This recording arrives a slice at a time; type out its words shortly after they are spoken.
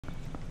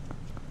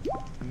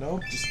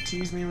Nope, just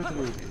tease me with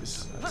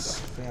rubies. That's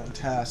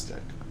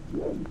fantastic.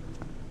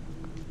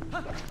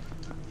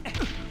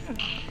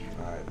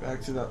 Alright,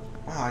 back to the...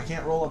 Wow, I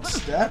can't roll up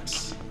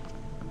steps?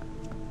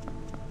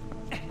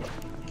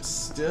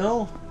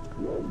 Still?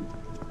 Oh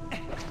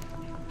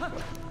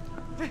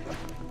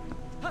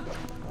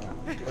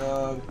my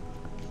god.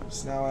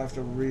 So now I have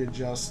to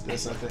readjust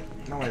this, I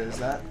think. No, wait, is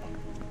that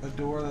a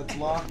door that's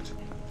locked?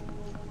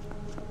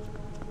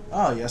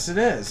 Oh, yes it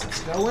is.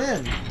 Let's go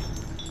in.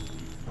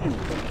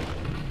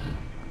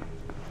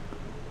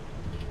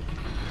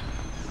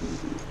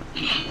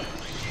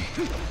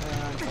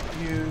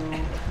 You.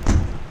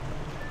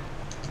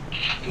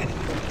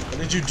 What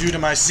did you do to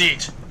my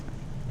seat?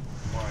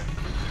 What?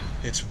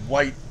 It's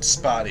white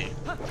spotty.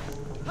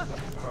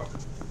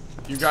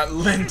 You got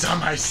lint on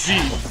my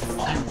seat,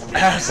 you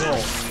asshole.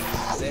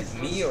 Is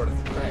that me or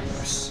the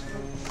crackers?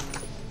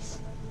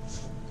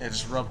 Yeah,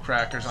 just rub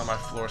crackers on my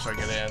floor so I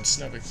get ants.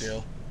 No big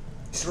deal.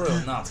 It's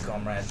really not,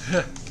 comrade.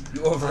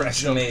 You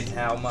overestimate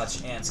how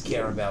much ants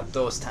care about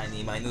those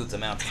tiny, minute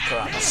amounts of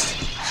crumbs.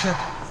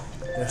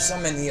 There's so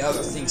many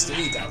other things to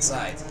eat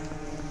outside.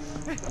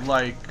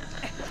 Like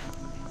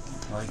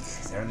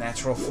their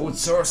natural food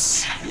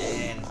source,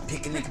 and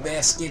picnic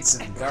baskets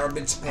and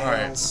garbage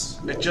pails.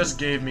 Alright, it just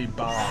gave me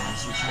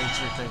bombs, which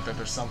makes me think that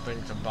there's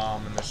something to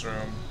bomb in this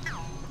room.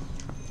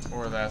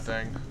 Or that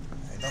thing.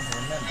 I don't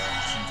remember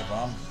anything to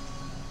bomb.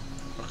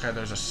 Okay,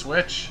 there's a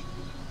switch,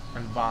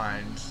 and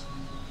vines,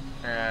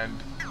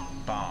 and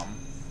bomb.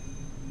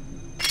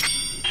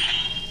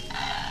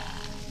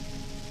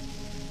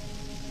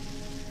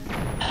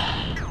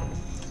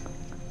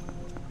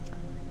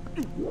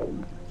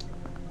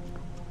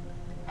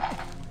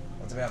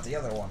 What about the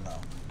other one, though?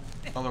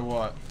 Other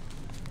what?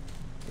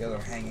 The other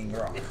hanging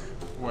rock.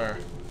 Where?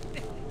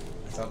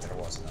 I thought there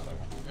was another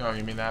one. Oh,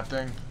 you mean that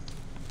thing?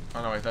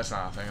 Oh no, wait, that's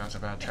not a thing. That's a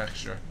bad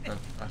texture. That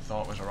I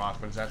thought was a rock,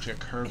 but it's actually a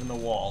curve in the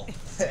wall.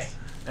 Hey.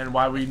 And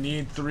why we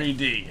need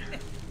 3D.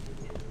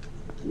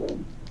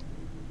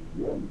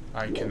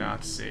 I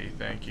cannot see.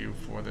 Thank you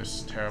for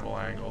this terrible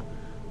angle.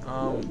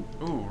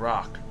 Ooh,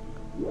 rock.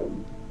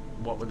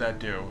 What would that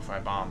do if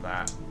I bombed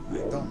that? I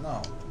don't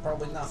know.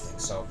 Probably nothing,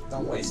 so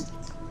don't waste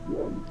it.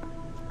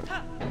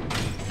 I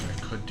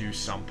could do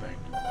something.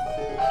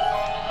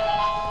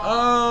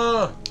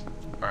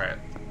 Alright,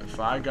 if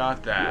I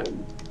got that,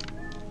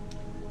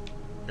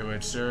 it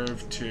would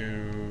serve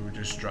to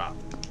just drop.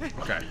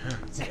 Okay.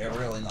 Yeah,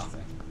 really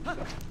nothing.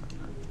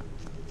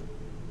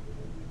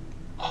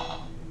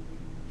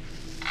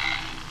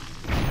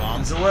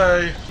 Bombs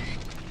away.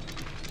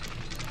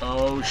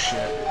 Oh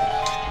shit.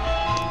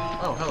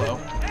 Oh, hello.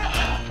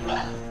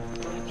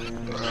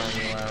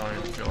 I don't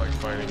even feel like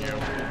fighting you.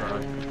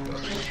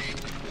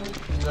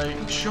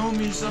 Like, show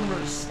me some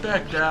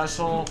respect,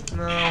 asshole.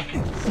 No.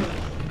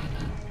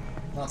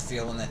 Not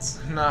feeling it.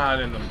 Not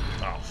in the...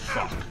 Oh,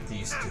 fuck.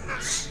 These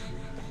dudes.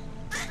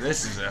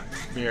 This is a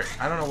weird...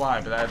 I don't know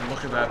why, but I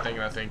look at that thing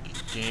and I think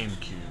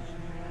GameCube.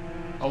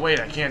 Oh, wait,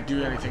 I can't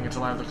do anything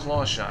until I have the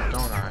claw shot,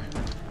 don't I?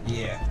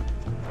 Yeah.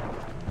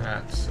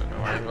 That's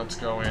annoying. Let's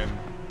go in.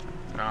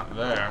 Not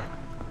there.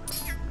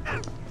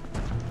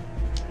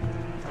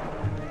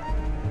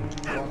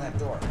 Go on that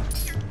door.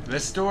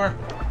 This door?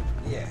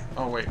 Yeah.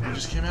 Oh, wait, we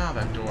just came out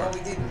of that door. No, we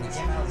didn't. We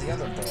came out of the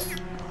other door.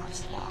 Oh,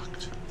 it's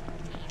locked.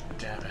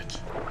 Damn it.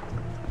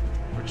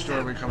 Which door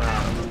are we coming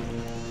out of?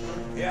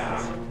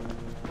 Yeah.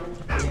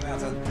 We came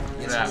out of...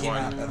 Yes, That we came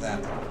one. out of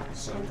that door.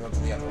 So go to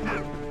the other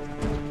one.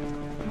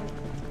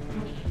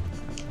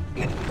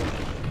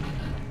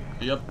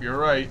 Yep, you're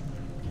right.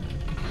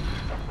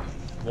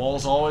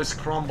 Walls always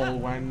crumble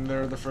when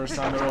they're the first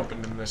time they're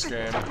opened in this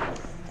game.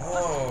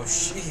 Oh,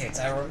 shit.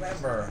 I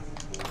remember.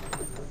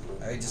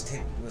 I just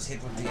was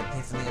hit with the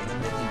epiphany of the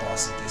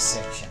mini-boss at this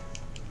section.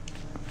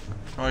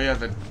 Oh yeah,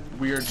 the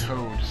weird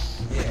toad.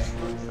 Yeah.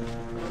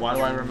 Why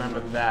do I remember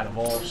that, of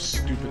all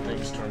stupid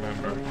things to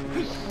remember?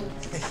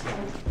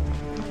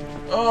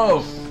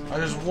 Oh! I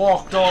just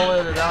walked all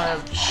in and now I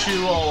have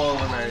chew all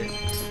over me.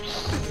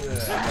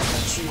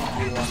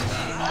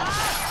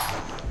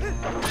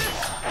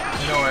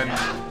 You know,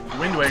 in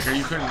Wind Waker,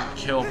 you couldn't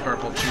kill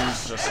purple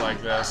chews just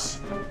like this.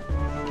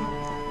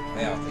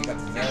 Well, they got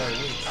very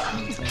weak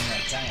in between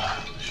that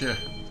time. Shit.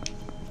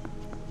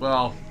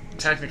 Well,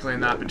 technically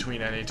not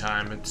between any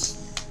time, it's...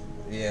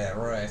 Yeah,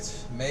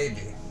 right.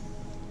 Maybe.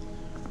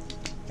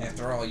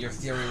 After all, your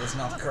theory was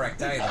not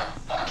correct either.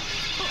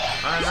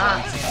 I'm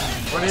not.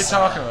 What are you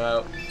talking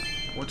about?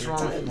 What's Your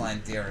wrong with...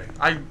 timeline theory.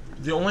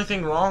 The only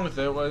thing wrong with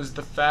it was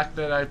the fact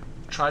that I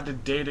tried to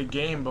date a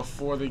game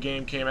before the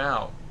game came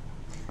out.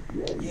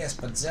 Yes,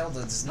 but Zelda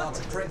is not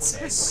a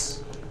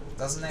princess.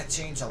 Doesn't that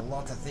change a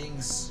lot of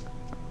things?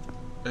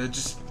 It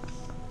just...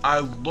 I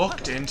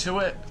looked into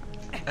it,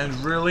 and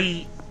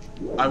really,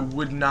 I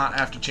would not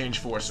have to change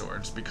Four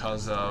Swords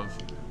because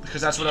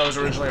that's what I was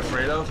originally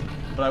afraid of,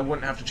 but I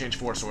wouldn't have to change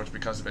Four Swords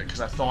because of it, because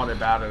I thought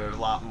about it a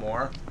lot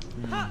more.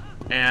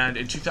 And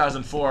in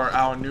 2004,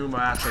 Aonuma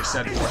actually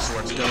said Four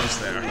Swords goes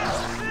there.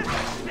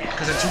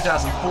 Because in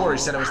 2004, he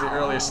said it was the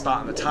earliest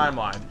spot in the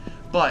timeline.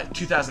 But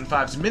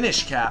 2005's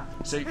Minish Cap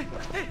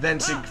then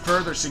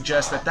further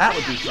suggests that that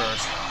would be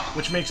first,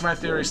 which makes my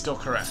theory still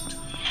correct.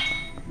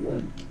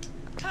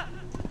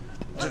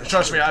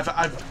 Trust me,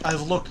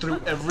 I've looked through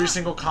every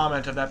single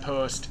comment of that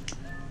post,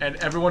 and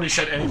everyone who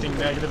said anything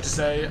negative to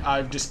say,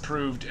 I've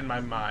disproved in my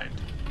mind.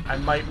 I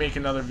might make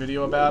another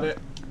video about it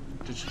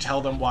to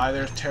tell them why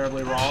they're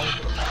terribly wrong,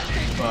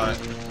 but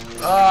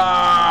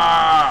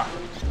yeah,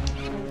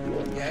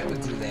 I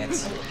would do that.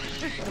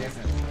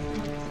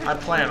 Definitely. I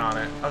plan on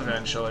it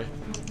eventually.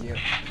 Yep.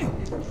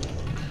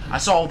 I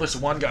saw this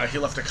one guy. He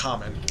left a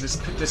comment.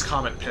 This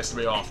comment pissed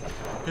me off.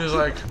 He was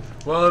like,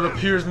 "Well, it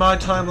appears my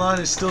timeline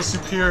is still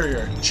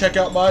superior. Check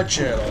out my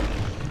channel."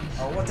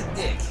 Oh, what a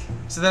dick.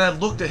 So then I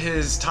looked at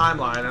his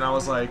timeline and I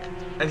was like,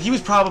 and he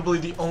was probably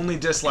the only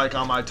dislike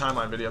on my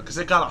timeline video because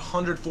it got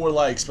 104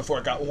 likes before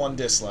it got 1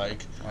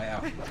 dislike.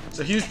 Wow.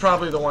 So he was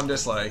probably the 1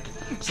 dislike.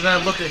 So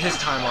then I looked at his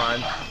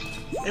timeline.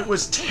 It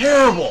was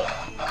terrible.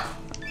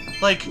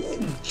 Like,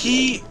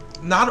 he,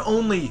 not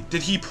only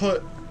did he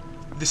put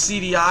the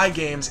CDI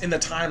games in the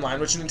timeline,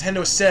 which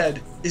Nintendo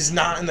said is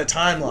not in the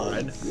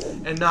timeline,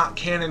 and not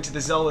canon to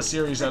the Zelda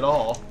series at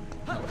all.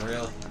 Oh,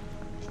 really?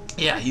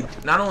 Yeah,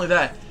 not only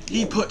that,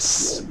 he put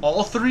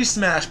all 3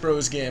 Smash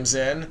Bros. Games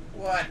in.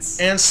 What?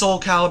 And Soul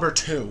Calibur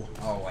 2.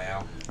 Oh,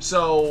 wow.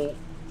 So,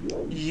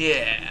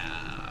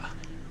 yeah.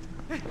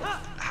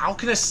 How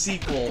can a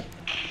sequel,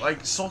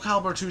 like Soul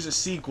Calibur 2 is a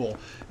sequel,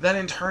 then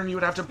in turn you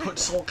would have to put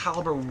Soul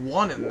Calibur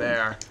 1 in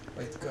there?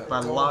 Wait, go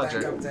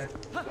logic. back up that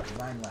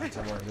vine ladder to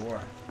where you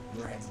were.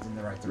 You were headed in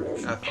the right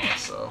direction. I thought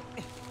so.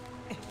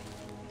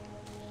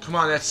 Come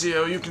on,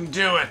 Ezio, you can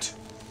do it!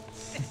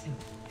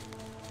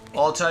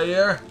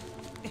 Altair?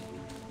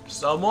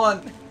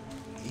 Someone?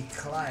 He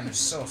climbs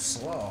so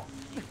slow.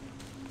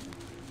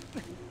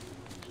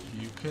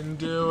 You can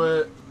do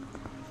it.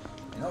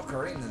 In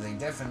Ocarina, they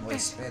definitely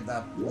sped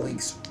up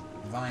Link's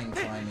vine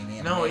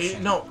climbing No,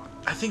 animation. no,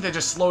 I think they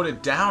just slowed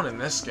it down in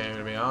this game,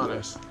 to be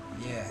honest.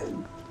 Yeah.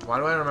 Why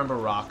do I remember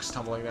rocks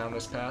tumbling down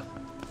this path?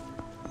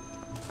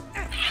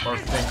 Or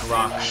think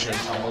rocks should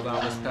tumble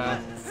down this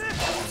path?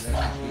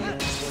 That would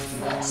be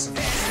supposed to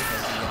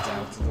get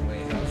out to the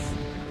way of.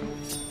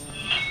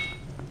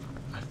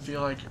 I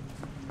feel like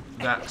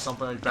that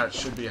something like that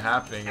should be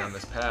happening on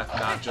this path,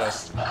 not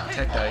just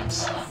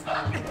Techites.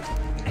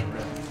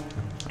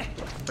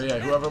 But yeah,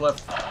 whoever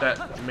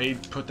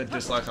put the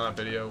dislike on that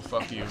video,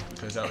 fuck you,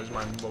 because that was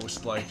my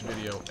most liked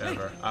video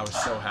ever. I was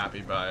so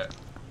happy by it.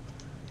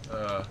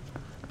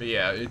 But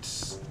yeah,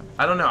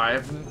 I don't know, I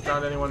haven't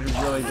found anyone who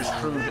really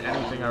disproved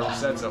anything I've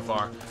said so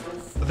far.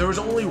 But there was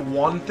only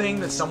one thing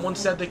that someone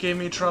said that gave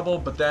me trouble,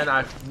 but then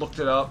I looked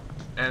it up,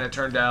 and it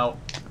turned out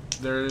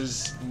there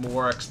is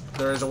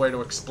a way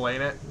to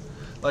explain it.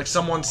 Like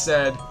someone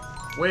said,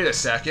 wait a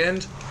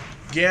second,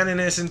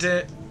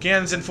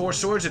 Ganon's in 4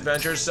 Swords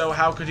Adventures, so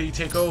how could he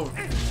take over?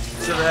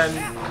 So then,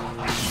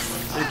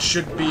 it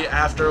should be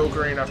after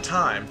Ocarina of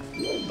Time.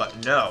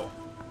 But no.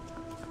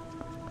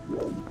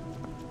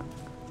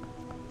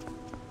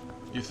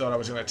 You thought I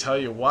was going to tell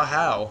you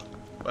how?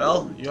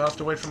 Well, you'll have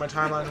to wait for my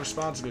timeline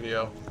response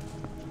video.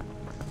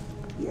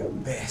 You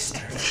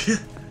bastard.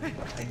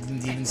 I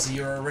didn't even see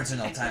your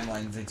original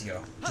timeline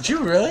video. Did you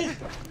really?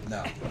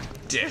 No.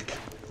 Dick.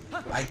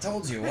 I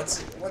told you, what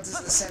is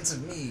the sense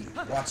of me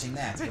watching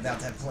that without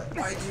that play?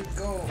 Why'd you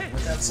go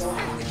without solving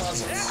any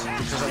puzzles?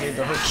 Because I need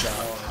the hook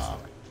shot.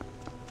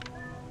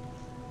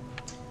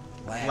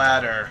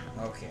 Ladder.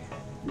 Okay.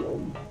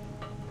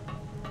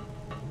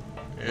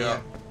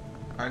 Yeah.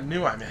 I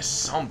knew I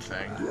missed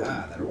something.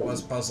 Aha, there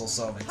was puzzle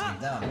solving to be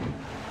done.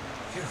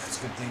 Phew, it's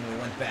a good thing we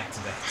went back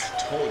to that. I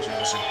told you it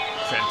was a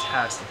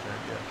fantastic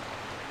idea.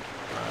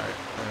 Alright,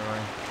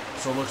 anyway.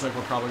 So it looks like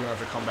we're probably going to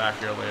have to come back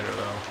here later,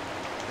 though.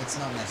 It's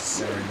not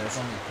necessary. There's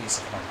only a piece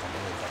of heart, I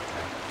believe, up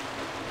there.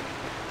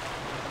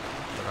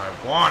 But I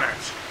want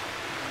it!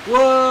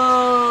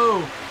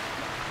 Whoa!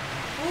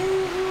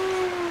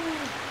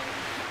 Woo-hoo!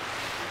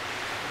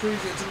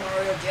 Preview to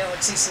Mario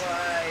Galaxy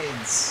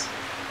slides!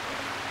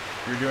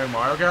 You're doing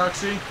Mario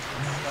Galaxy? No,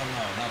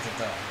 not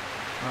at all.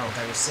 Oh.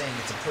 But I was saying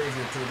it's a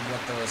preview to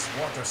what those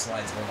water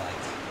slides were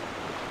like.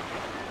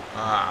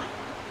 Ah.